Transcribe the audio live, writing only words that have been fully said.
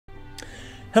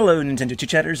Hello Nintendo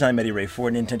Chit-Chatters, I'm Eddy Ray for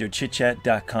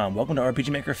NintendoChitChat.com. Welcome to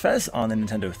RPG Maker Fes on the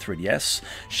Nintendo 3DS.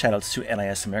 Shoutouts to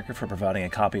NIS America for providing a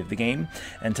copy of the game.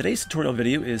 And today's tutorial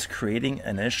video is creating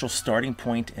an initial starting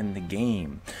point in the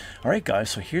game. Alright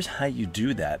guys, so here's how you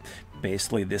do that.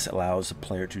 Basically, this allows a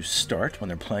player to start when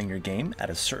they're playing your game at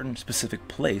a certain specific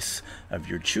place of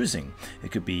your choosing.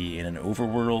 It could be in an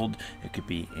overworld, it could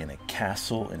be in a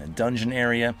castle, in a dungeon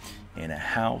area, in a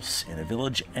house, in a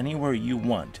village, anywhere you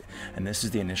want. And this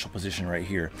is the initial position right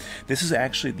here. This is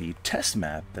actually the test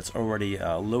map that's already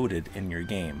loaded in your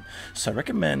game. So I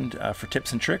recommend, for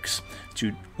tips and tricks,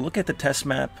 to look at the test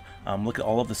map, look at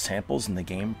all of the samples in the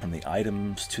game, from the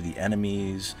items to the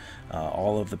enemies,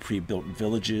 all of the pre-built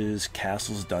villages,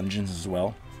 castles, dungeons as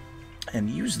well, and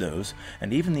use those,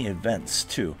 and even the events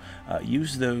too.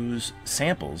 Use those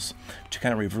samples to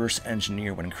kind of reverse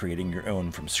engineer when creating your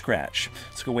own from scratch.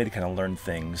 It's a good way to kind of learn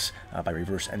things by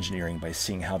reverse engineering, by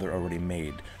seeing how they're already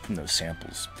made from those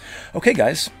samples. Okay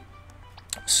guys,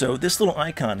 so this little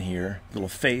icon here, little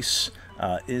face,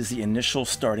 is the initial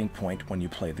starting point when you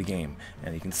play the game.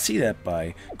 And you can see that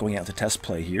by going out to test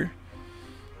play here.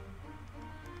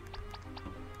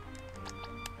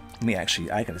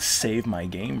 I gotta save my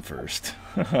game first.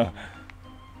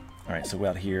 Alright, so go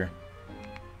out here.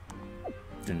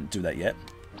 Didn't do that yet.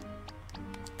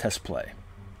 Test play.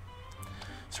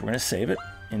 So we're gonna save it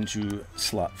into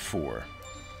slot 4.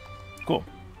 Cool.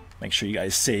 Make sure you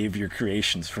guys save your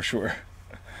creations for sure.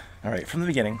 Alright, from the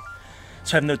beginning.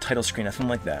 So I have no title screen, nothing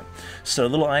like that. So the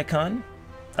little icon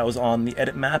that was on the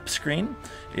edit map screen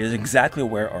is exactly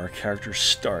where our character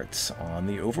starts on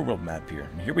the overworld map here.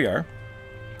 And here we are.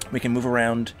 We can move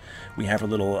around. We have a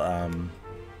little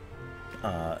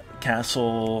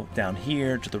castle down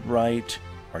here to the right,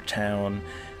 our town,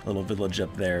 a little village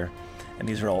up there. And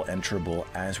these are all enterable,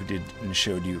 as we did and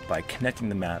showed you by connecting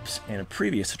the maps in a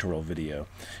previous tutorial video.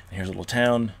 And here's a little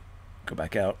town. Go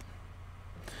back out.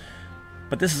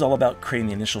 But this is all about creating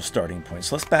the initial starting point.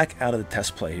 So let's back out of the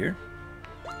test play here.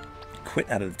 Quit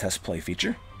out of the test play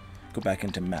feature. Go back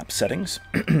into map settings.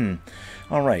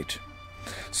 All right.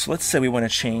 So let's say we want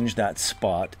to change that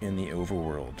spot in the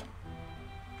overworld.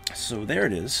 So there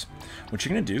it is. What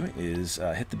you're going to do is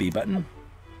hit the B button.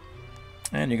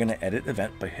 And you're going to edit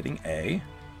event by hitting A.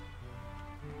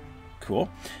 Cool.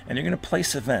 And you're going to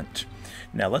place event.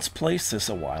 Now let's place this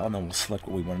a while, and then we'll select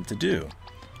what we want it to do.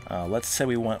 Let's say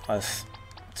we want us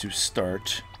to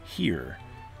start here.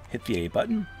 Hit the A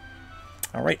button.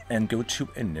 Alright, and go to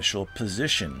initial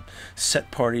position.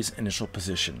 Set party's initial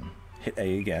position. Hit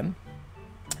A again.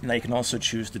 Now you can also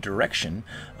choose the direction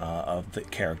of the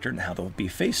character and how they'll be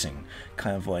facing.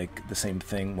 Kind of like the same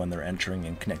thing when they're entering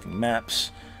and connecting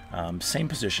maps. Same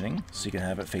positioning, so you can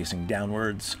have it facing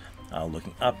downwards,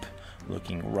 looking up,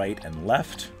 looking right and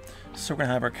left. So we're going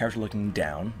to have our character looking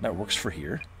down. That works for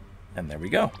here. And there we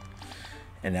go.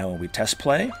 And now when we test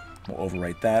play, we'll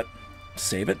overwrite that,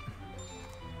 save it,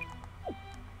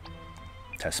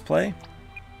 test play.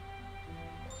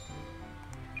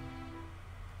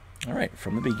 Alright,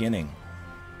 from the beginning.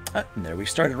 And there we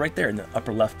started right there in the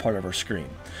upper left part of our screen.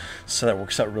 So that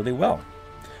works out really well.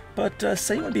 But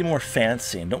say you want to be more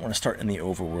fancy and don't want to start in the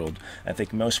overworld. I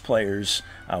think most players,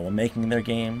 when making their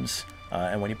games,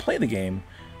 and when you play the game,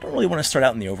 don't really want to start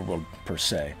out in the overworld per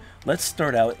se. Let's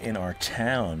start out in our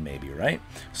town maybe, right?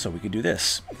 So we could do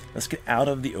this. Let's get out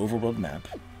of the overworld map.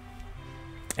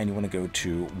 And you want to go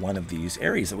to one of these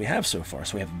areas that we have so far.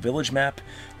 So we have a village map,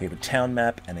 we have a town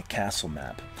map, and a castle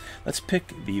map. Let's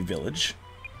pick the village.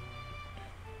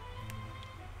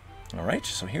 Alright,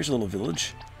 so here's a little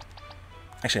village.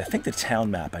 Actually, I think the town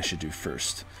map I should do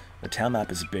first. The town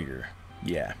map is bigger.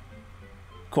 Yeah.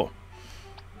 Cool.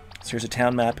 So here's a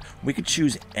town map. We could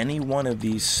choose any one of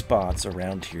these spots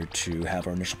around here to have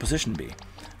our initial position be.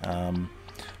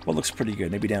 What looks pretty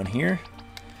good? Maybe down here?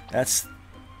 That's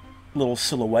little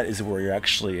silhouette is where you're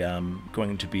actually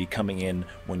going to be coming in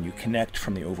when you connect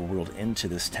from the overworld into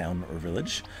this town or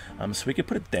village. So we could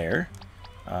put it there.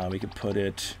 We could put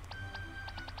it...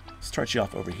 start you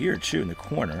off over here too in the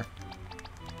corner.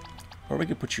 Or we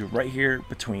could put you right here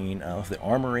between the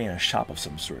armory and a shop of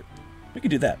some sort. We could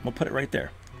do that. We'll put it right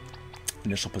there.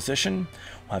 Initial position,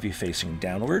 we'll have you facing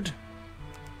downward.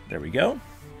 There we go.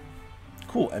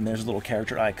 Cool, and there's a little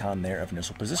character icon there of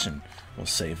initial position. We'll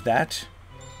save that,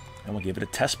 and we'll give it a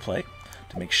test play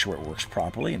to make sure it works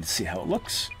properly and to see how it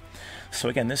looks. So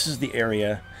again, this is the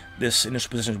area, this initial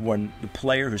position is when the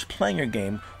player who's playing your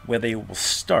game, where they will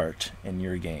start in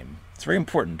your game. It's very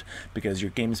important because your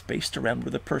game is based around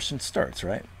where the person starts,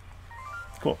 right?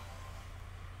 Cool.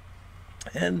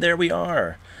 And there we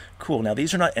are. Cool. Now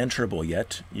these are not enterable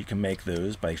yet. You can make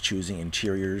those by choosing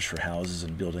interiors for houses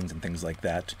and buildings and things like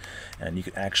that. And you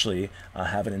can actually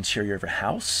have an interior of a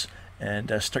house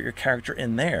and start your character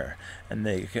in there. And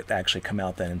they could actually come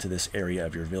out then into this area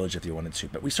of your village if you wanted to.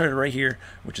 But we started right here,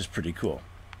 which is pretty cool.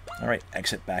 All right,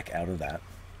 exit back out of that.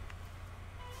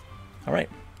 All right.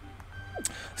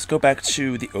 Let's go back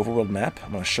to the overworld map.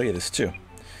 I'm going to show you this too.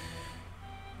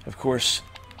 Of course,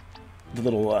 the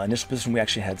little initial position we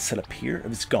actually had set up here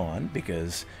is gone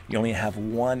because you only have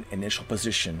one initial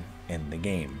position in the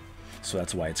game. So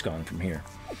that's why it's gone from here.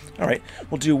 All right,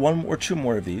 we'll do one or two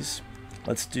more of these.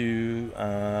 Let's do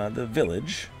the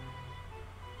village.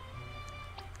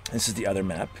 This is the other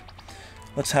map.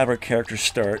 Let's have our character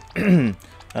start. How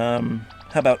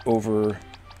about over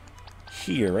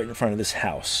here, right in front of this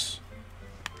house?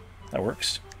 That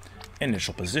works.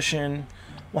 Initial position.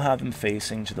 We'll have them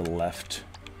facing to the left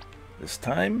this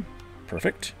time.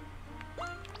 Perfect.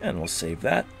 And we'll save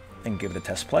that and give it a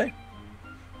test play.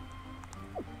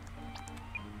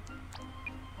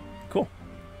 Cool.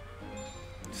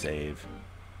 Save.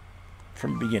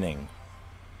 From beginning.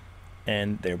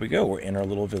 And there we go. We're in our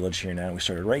little village here now. We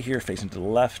started right here facing to the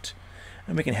left.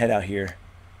 And we can head out here.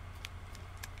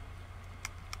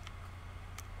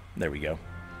 There we go.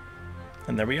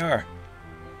 And there we are.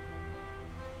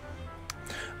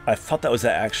 I thought that was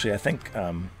actually, I think,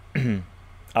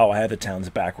 oh, I have the towns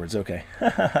backwards. Okay.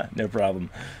 No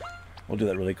problem. We'll do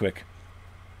that really quick.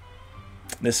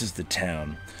 This is the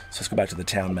town. So let's go back to the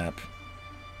town map.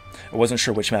 I wasn't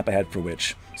sure which map I had for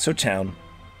which. So town.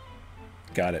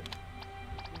 Got it.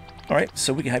 All right,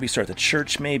 so we can have you start the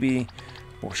church maybe.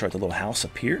 Or start the little house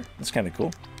up here. That's kind of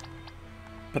cool.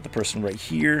 Put the person right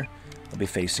here. They'll be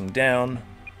facing down.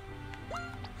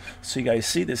 So you guys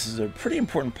see, this is a pretty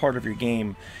important part of your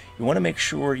game. You want to make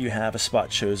sure you have a spot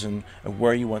chosen of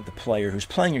where you want the player who's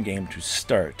playing your game to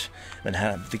start, and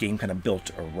have the game kind of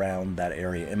built around that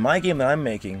area. In my game that I'm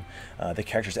making, the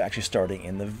character's actually starting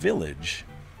in the village,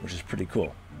 which is pretty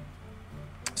cool.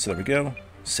 So there we go.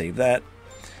 Save that.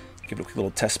 Give it a quick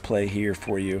little test play here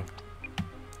for you.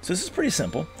 So this is pretty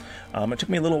simple. It took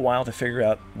me a little while to figure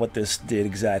out what this did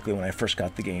exactly when I first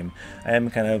got the game. I am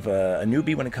kind of a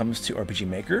newbie when it comes to RPG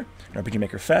Maker and RPG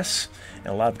Maker Fes, and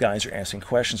a lot of guys are asking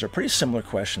questions, or pretty similar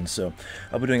questions, so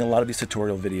I'll be doing a lot of these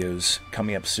tutorial videos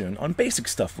coming up soon on basic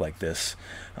stuff like this.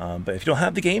 But if you don't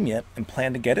have the game yet and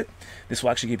plan to get it, this will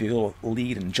actually give you a little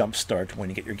lead and jump start when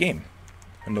you get your game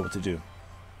and know what to do.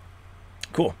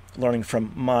 Cool. Learning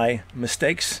from my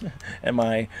mistakes and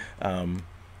my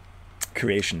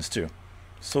creations too.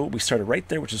 So we started right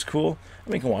there, which is cool.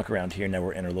 And we can walk around here. Now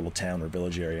we're in our little town or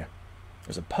village area.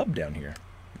 There's a pub down here.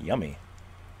 Yummy.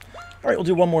 All right, we'll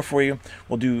do one more for you.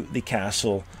 We'll do the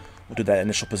castle. We'll do that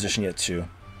initial position yet too.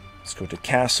 Let's go to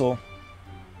castle.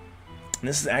 And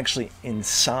this is actually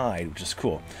inside, which is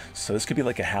cool. So this could be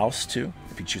like a house too,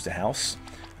 if you choose a house.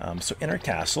 So in our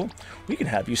castle, we can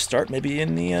have you start maybe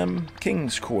in the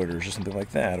king's quarters or something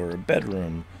like that, or a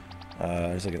bedroom.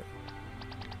 There's like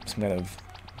some kind of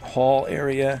hall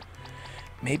area,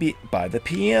 maybe by the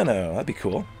piano. That'd be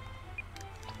cool.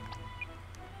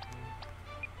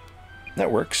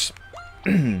 That works.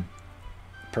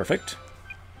 Perfect.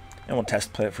 And we'll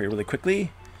test play it for you really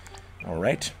quickly. All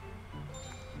right.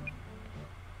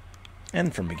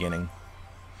 And from beginning.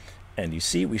 And you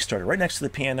see, we started right next to the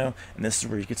piano, and this is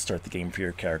where you could start the game for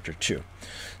your character too.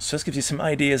 So this gives you some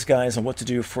ideas, guys, on what to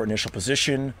do for initial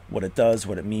position, what it does,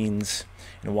 what it means,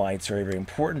 and why it's very, very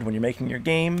important when you're making your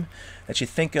game that you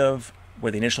think of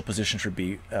where the initial position should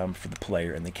be for the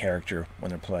player and the character when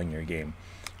they're playing your game.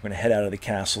 We're going to head out of the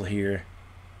castle here.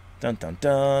 Dun, dun,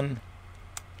 dun.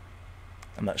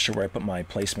 I'm not sure where I put my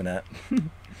placement at.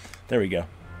 There we go.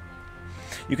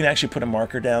 You can actually put a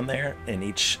marker down there in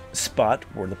each spot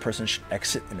where the person should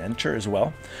exit and enter as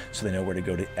well, so they know where to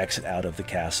go to exit out of the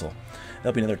castle.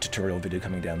 There'll be another tutorial video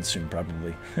coming down soon,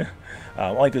 probably.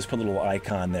 All I do is put a little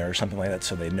icon there or something like that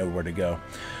so they know where to go.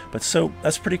 But so,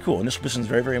 that's pretty cool. Initial position is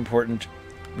very, very important.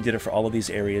 We did it for all of these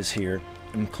areas here,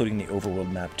 including the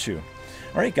overworld map too.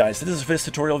 Alright guys, this is this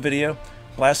tutorial video.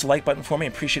 Blast the like button for me. I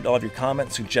appreciate all of your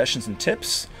comments, suggestions, and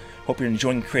tips. Hope you're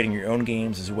enjoying creating your own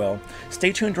games as well.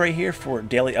 Stay tuned right here for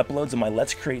daily uploads of my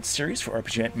Let's Create series for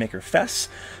RPG Maker Fes.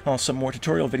 Also, more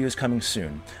tutorial videos coming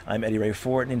soon. I'm Eddy Ray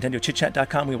for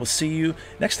NintendoChitChat.com. We will see you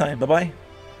next time. Bye-bye.